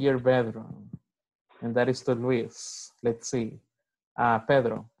 Clean your bedroom. And that is to Luis. Let's see.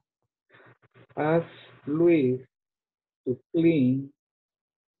 Pedro. Ask Luis to clean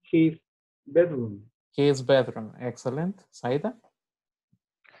his bedroom. His bedroom. Excellent. Saida.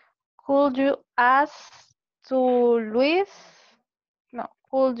 Could you ask to Luis? No,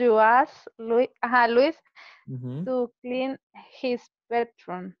 could you ask Luis to clean his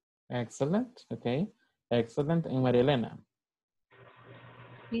bedroom? Excellent. Okay. Excellent. And Maria Elena.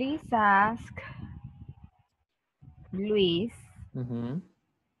 Please ask Luis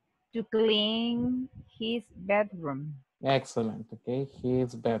to clean his bedroom. Excellent. Okay.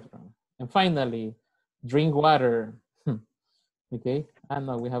 His bedroom. And finally, drink water. Okay.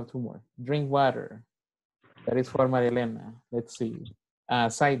 No, we have two more. Drink water. That is for Maria Elena. Let's see.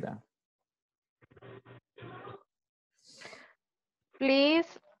 Saida. Please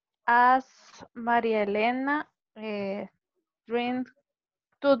ask Maria Elena drink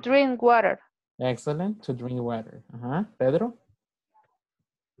drink water. Excellent. To drink water. Pedro.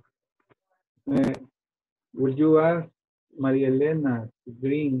 Would you ask Maria Elena to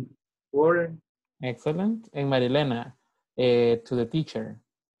drink water? Excellent. And Maria Elena, to the teacher.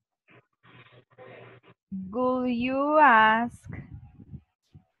 Will you ask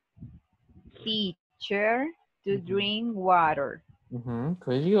teacher to drink water?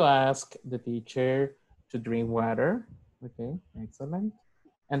 Could you ask the teacher to drink water? Okay, excellent.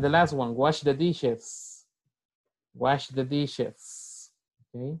 And the last one, wash the dishes. Wash the dishes.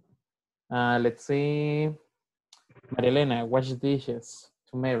 Okay. Let's see. Maria Elena, wash the dishes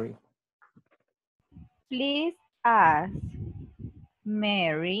to Mary. Please ask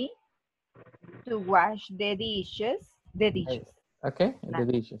Mary to wash the dishes. Okay, the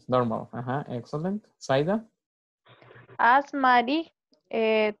dishes, normal. Excellent. Saida? Ask Mary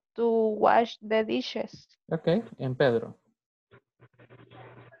to wash the dishes. Okay, and Pedro?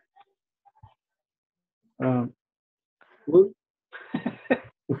 Would,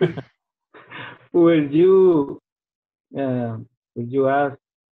 would you ask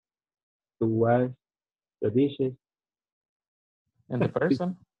to wash the dishes? And the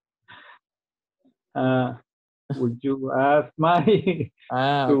person? Would you ask Mary to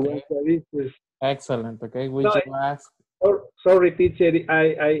Okay. wash the dishes? Excellent. Okay, would you ask? Sorry, teacher,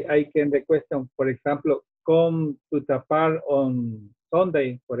 I can request, for example, come to the park on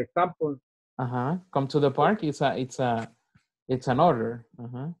Sunday, for example. Come to the park. It's an order.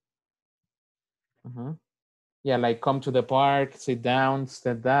 Yeah, like come to the park, sit down,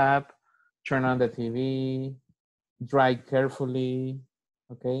 stand up, turn on the TV, drive carefully.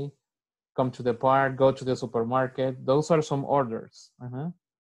 Okay, come to the park, go to the supermarket. Those are some orders.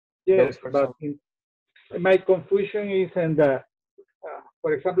 Yes, but my confusion is in the,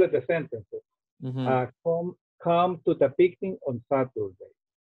 for example, the sentences. Come to the picnic on Saturday.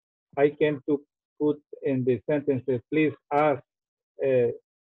 I can put in the sentences, please ask the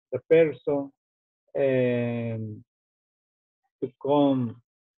person to come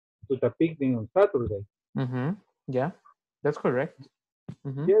to the picnic on Saturday. Yeah, that's correct.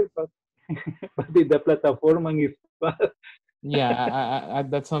 Yes, but the platform is fast. Yeah,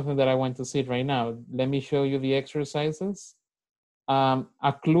 that's something that I want to see right now. Let me show you the exercises. A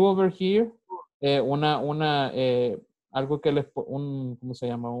clue over here, algo que ¿cómo se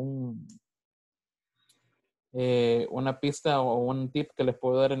llama? Una pista o un tip que les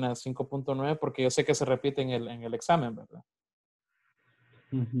puedo dar en la 5.9 porque yo sé que se repite en el examen, ¿verdad?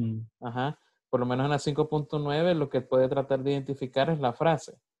 Por lo menos en la 5.9 lo que puede tratar de identificar es la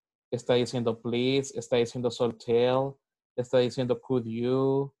frase. Está diciendo please, está diciendo so tell, está diciendo could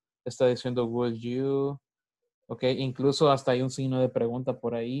you, está diciendo would you, ok, incluso hasta hay un signo de pregunta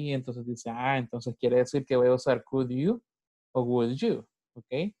por ahí, entonces dice, entonces quiere decir que voy a usar could you o would you,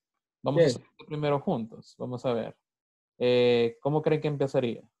 ok. Vamos a hacer esto primero juntos, vamos a ver. ¿Cómo creen que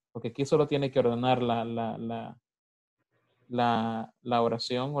empezaría? Porque aquí solo tiene que ordenar la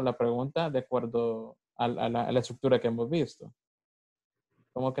oración o la pregunta de acuerdo a la estructura que hemos visto.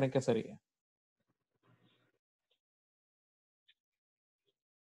 ¿Cómo creen que sería?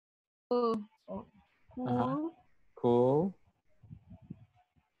 Cool. Ajá. Cool. Cool.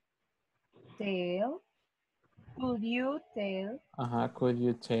 Tell. Could you tell? Ajá. Could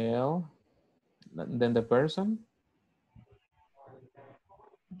you tell? Then the person.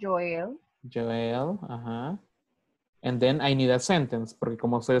 Joel. Joel. Ajá. And then I need a sentence, porque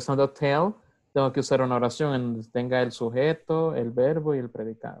como estoy usando tell, tengo que usar una oración en donde tenga el sujeto, el verbo y el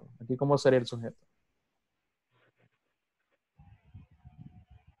predicado. Aquí, ¿cómo sería el sujeto?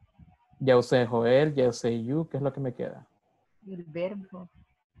 Ya usé Joel, ya usé you, ¿qué es lo que me queda? El verbo.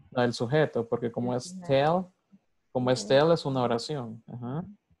 No, el sujeto, porque como es tell, es una oración. Ajá.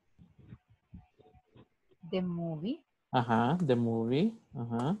 The movie Ajá, the movie.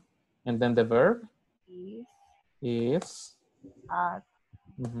 Ajá. And then the verb is is at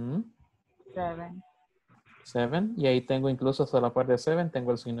ujú, 7. 7. Y ahí tengo incluso hasta la parte de 7,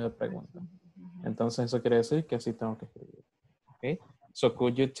 tengo el signo de pregunta. Entonces eso quiere decir que así tengo que escribir. Okay. So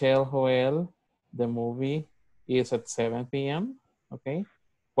could you tell Joel the movie is at 7 p.m.? Okay.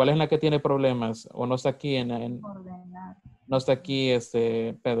 ¿Cuál es la que tiene problemas? ¿O no está aquí Ordenar. no está aquí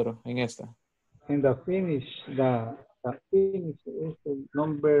Pedro en esta? In the finish, the finish is the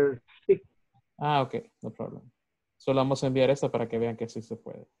number 6. Ah, ok, no problem. Solo vamos a enviar esta para que vean que sí se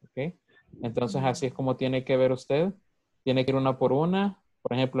puede. Ok. Entonces así es como tiene que ver usted. Tiene que ir una por una.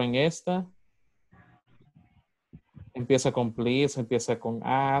 Por ejemplo, en esta. Empieza con please, empieza con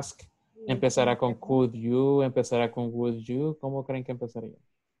ask, empezará con could you, empezará con would you. ¿Cómo creen que empezaría?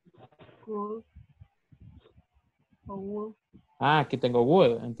 Could. Would. Ah, aquí tengo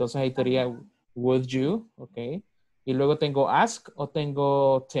would. Entonces ahí sería would you, ok. Y luego tengo ask o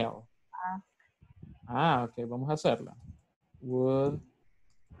tengo tell. Ask. Ah, ok, vamos a hacerla. Would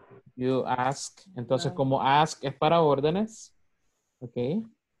you ask. Entonces como ask es para órdenes, ok.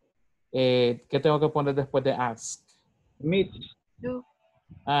 ¿Qué tengo que poner después de ask? Meet. To.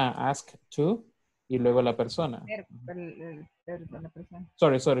 Ah, ask to y luego la persona. La persona.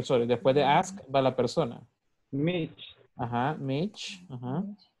 Sorry. Después de ask va la persona. Meet. Ajá, Mitch. Ajá.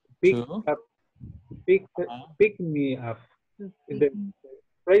 Pick To. up. Pick, Ajá. pick me up. To The pick me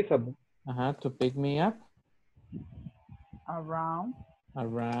phrasable. Ajá, to pick me up. around.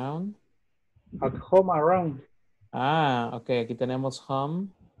 Around. At home around. Ah, ok, aquí tenemos home.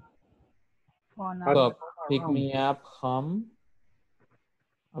 On At a, So, home pick around. me up, home.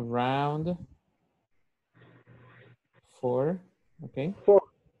 Around. For. Ok. For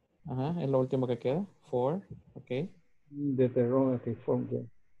Ajá, es lo último que queda. For. Ok. the wrong okay, from the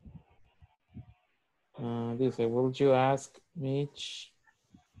Dice, would you ask Mitch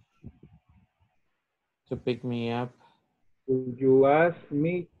to pick me up? would you ask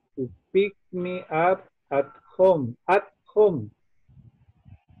me to pick me up at home? At home.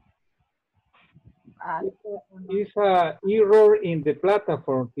 at, It's a error in the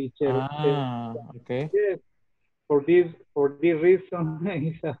platform, teacher. Ah, ok. Yes, for this reason,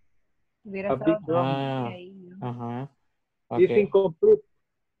 it's hubiera a big estado wrong. Ah, ahí. ajá. It's Ok. incomplete.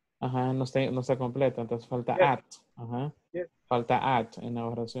 Ajá, no está completa, entonces falta Yes, at. Ajá. yes. Falta at en la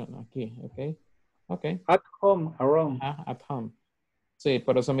oración aquí, ok. Ok. At home around. Ajá, at home. Sí,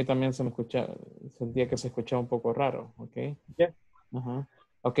 por eso a mí también se me escucha, sentía que se escuchaba un poco raro, ok. Yes. Ajá.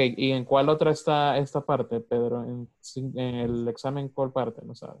 Ok, ¿y en cuál otra está esta parte, Pedro? En el examen, ¿cuál parte?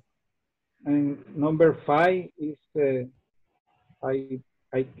 No sabe. And number 5 is I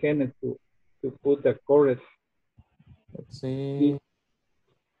I can to put the correct. Let's see.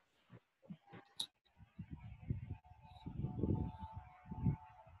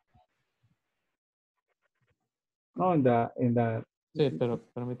 No, in the Sí, pero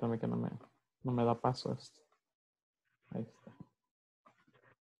permítame que no me da paso esto. Ahí está.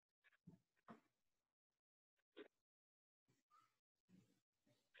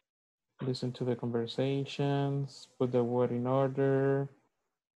 Listen to the conversations, put the word in order,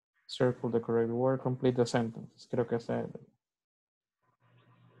 circle the correct word, complete the sentence. Creo que esa es.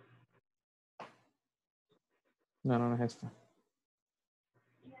 No es esta.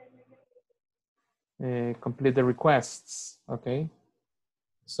 Complete the requests, okay.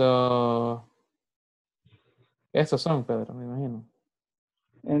 So, estos son, Pedro, me imagino.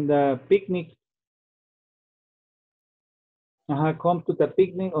 and the picnic. Come to the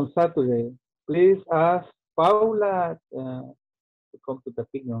picnic on Saturday. Please ask Paula to come to the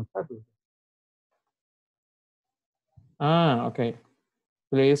picnic on Saturday. Ah, okay.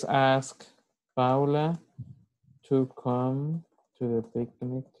 Please ask Paula to come to the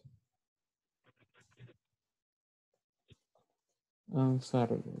picnic on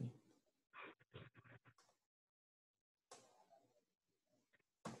Saturday.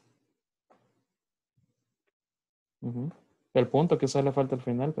 El punto quizás le falta al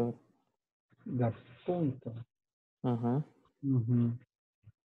final, pero... The punto. Ajá.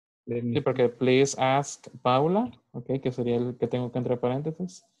 Sí, Sí, porque please ask Paula, ok, que sería el que tengo que entre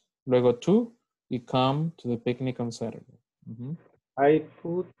paréntesis. Luego to y come to the picnic on Saturday. I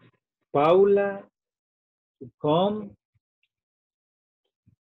put Paula to come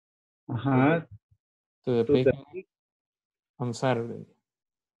To the to the picnic on Saturday.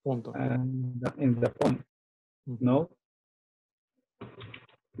 Punto. in the phone. No.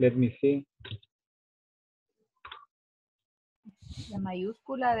 Let me see. La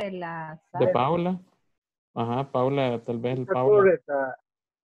mayúscula de la De Saturday. Paula. Ajá, Paula, tal vez el Está Paula. correcta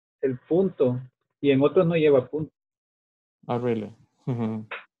el punto y en otros no lleva punto. Oh, really?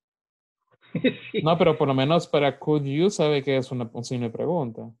 Sí. No, pero por lo menos para could you sabe que es un signo de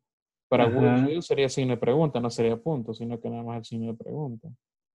pregunta. Para would you sería signo de pregunta, no sería punto, sino que nada más el signo de pregunta.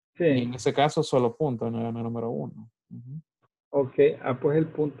 Sí. Y en ese caso solo punto, no era número 1. Ok, pues el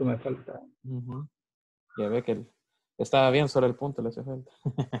punto me falta. Ya ve que estaba bien solo el punto, le hace falta.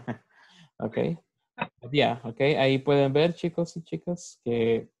 Ok. Ya, ok. Ahí pueden ver, chicos y chicas,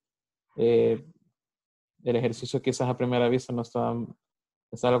 que el ejercicio quizás a primera vista no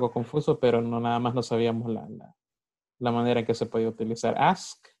está algo confuso, pero no nada más no sabíamos la manera en que se podía utilizar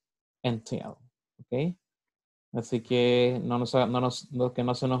ask and tell. Ok. Así que que no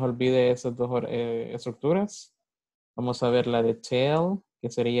se nos olvide esas dos estructuras. Vamos a ver la de tell, que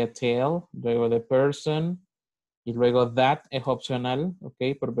sería tell, luego de person, y luego that es opcional,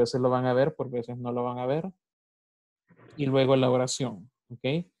 ok, por veces lo van a ver, por veces no lo van a ver. Y luego la oración,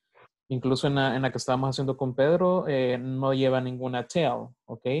 ok. Incluso en la que estábamos haciendo con Pedro, no lleva ninguna tell,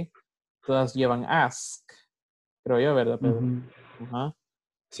 ok. Todas llevan ask, creo yo, ¿verdad, Pedro? Ajá.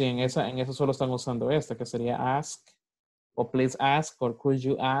 Sí, en esa solo están usando esta, que sería ask, o please ask, o could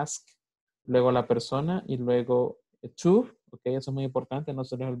you ask, luego la persona, y luego to, ok, eso es muy importante, no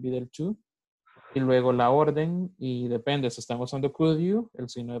se les olvide el to, y luego la orden, y depende si están usando could you, el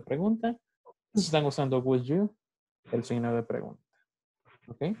signo de pregunta, si están usando would you, el signo de pregunta,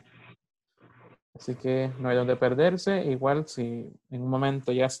 ok. Así que no hay donde perderse, igual si en un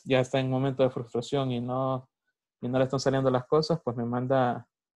momento ya está en un momento de frustración y no le están saliendo las cosas, pues me manda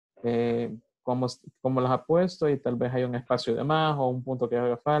cómo las ha puesto y tal vez hay un espacio de más o un punto que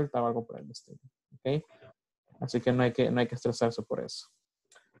haga falta o algo por el estilo. ¿Okay? Así que no hay que estresarse por eso.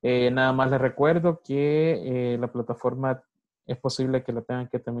 Nada más les recuerdo que la plataforma es posible que la tengan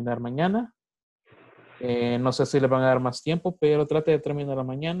que terminar mañana. No sé si le van a dar más tiempo, pero trate de terminarla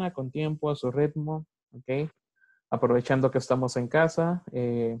mañana con tiempo, a su ritmo. ¿Okay? Aprovechando que estamos en casa.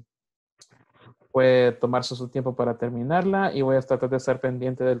 Puede tomarse su tiempo para terminarla y voy a tratar de estar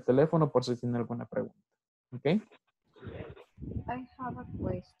pendiente del teléfono por si tiene alguna pregunta. ¿Ok? I have a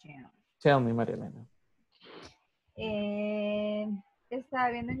question. Tell me, María Elena.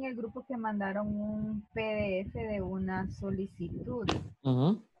 Estaba viendo en el grupo que mandaron un PDF de una solicitud.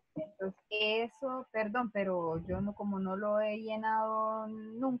 Entonces, eso, perdón, pero yo no, como no lo he llenado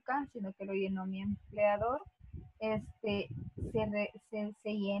nunca, sino que lo llenó mi empleador, se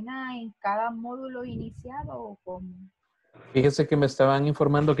llena en cada módulo iniciado o cómo. Fíjese que me estaban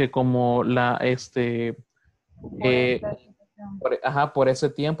informando que como por ese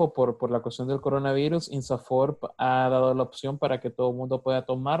tiempo, por la cuestión del coronavirus, INSAFORP ha dado la opción para que todo el mundo pueda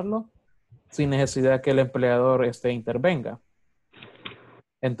tomarlo sin necesidad que el empleador intervenga.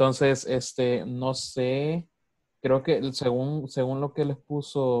 Entonces, no sé, creo que según lo que les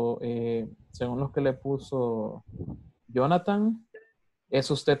puso, según lo que le puso Jonathan,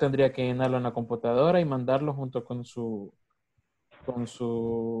 eso usted tendría que llenarlo en la computadora y mandarlo junto con su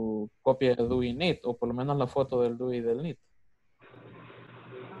copia de DUI NIT, o por lo menos la foto del DUI del NIT.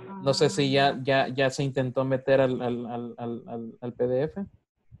 No sé si ya se intentó meter al PDF.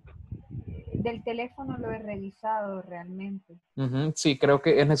 Del teléfono lo he revisado realmente. Sí, creo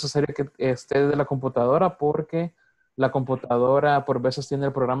que es necesario que esté de la computadora porque la computadora por veces tiene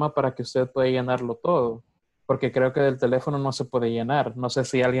el programa para que usted pueda llenarlo todo. Porque creo que del teléfono no se puede llenar. No sé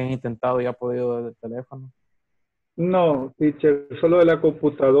si alguien ha intentado y ha podido del teléfono. No, teacher, solo de la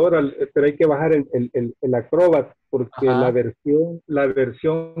computadora, pero hay que bajar el Acrobat porque Ajá. la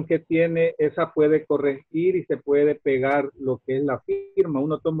versión que tiene, esa puede corregir y se puede pegar lo que es la firma.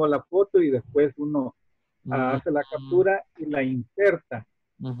 Uno toma la foto y después uno hace la captura y la inserta.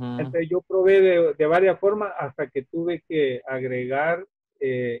 Entonces yo probé de varias formas hasta que tuve que agregar,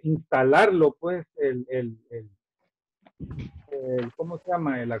 instalarlo, pues, ¿cómo se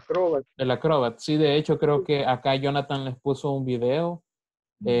llama? El Acrobat. El Acrobat. Sí, de hecho creo que acá Jonathan les puso un video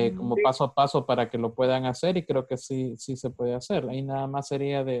como Sí. paso a paso para que lo puedan hacer y creo que sí se puede hacer. Ahí nada más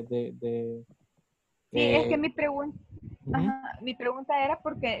sería de Sí, es que mi pregunta, uh-huh. mi pregunta era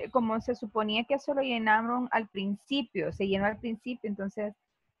porque como se suponía que eso lo llenaron al principio, se llenó al principio, entonces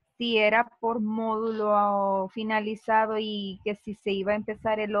si era por módulo finalizado y que si se iba a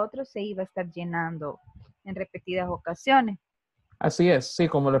empezar el otro, se iba a estar llenando en repetidas ocasiones. Así es, sí,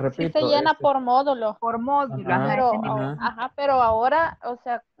 como le Sí repito. se llena por módulo. Por módulo, Ajá, Pero, esa es mi pregunta. pero ahora, o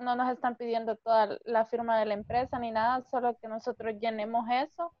sea, no nos están pidiendo toda la firma de la empresa ni nada, solo que nosotros llenemos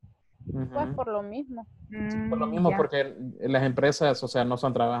eso, pues uh-huh. por lo mismo. Por lo mismo, Ya. porque las empresas, o sea, no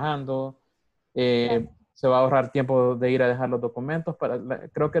están trabajando, Claro. se va a ahorrar tiempo de ir a dejar los documentos.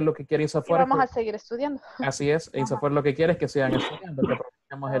 Creo que lo que quiere Y INSAFOR es vamos que, a seguir estudiando. así es, INSAFOR lo que quiere es que sigan estudiando, que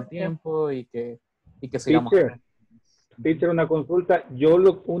aprovechemos el tiempo y que sigamos. Teacher, una consulta. Yo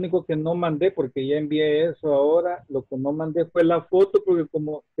lo único que no mandé, porque ya envié eso ahora, lo que no mandé fue la foto, porque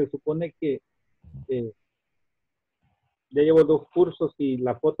como se supone que ya llevo 2 cursos y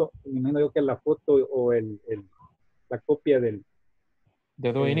la foto, me imagino yo que la foto o la copia del...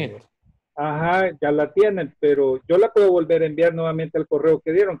 De doing it. Ajá, ya la tienen, pero yo la puedo volver a enviar nuevamente al correo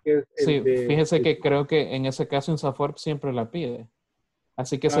que dieron, que es el Sí, de... fíjese que creo que en ese caso INSAFOR siempre la pide.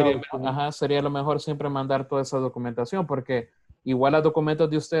 Así que sería, okay. sería lo mejor siempre mandar toda esa documentación, porque igual los documentos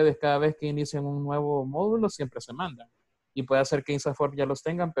de ustedes cada vez que inician un nuevo módulo siempre se mandan. Y puede ser que INSAFOR ya los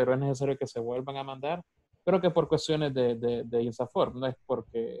tengan, pero es necesario que se vuelvan a mandar. Creo que por cuestiones de INSAFOR, no es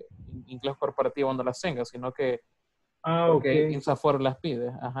porque Inglés Corporativo no las tenga, sino que porque Ok. INSAFOR las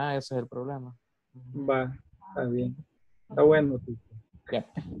pide. Ajá, ese es el problema. Va, está bien. Está bueno, teacher. Yep.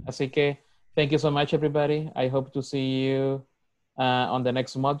 Así que, thank you so much, everybody. I hope to see you on the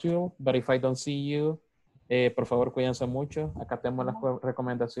next module. But if I don't see you, por favor, cuídense mucho. Acatemos las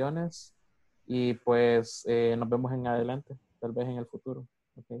recomendaciones y pues nos vemos en adelante, tal vez en el futuro.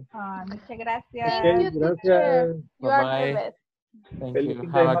 Okay. Muchas gracias. Thank you, Gracias. teacher. You are the Bye-bye. best. Thank Feliz you.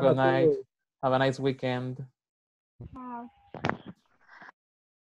 fin de Have a semana good a night. todos. Have a nice weekend. Chao.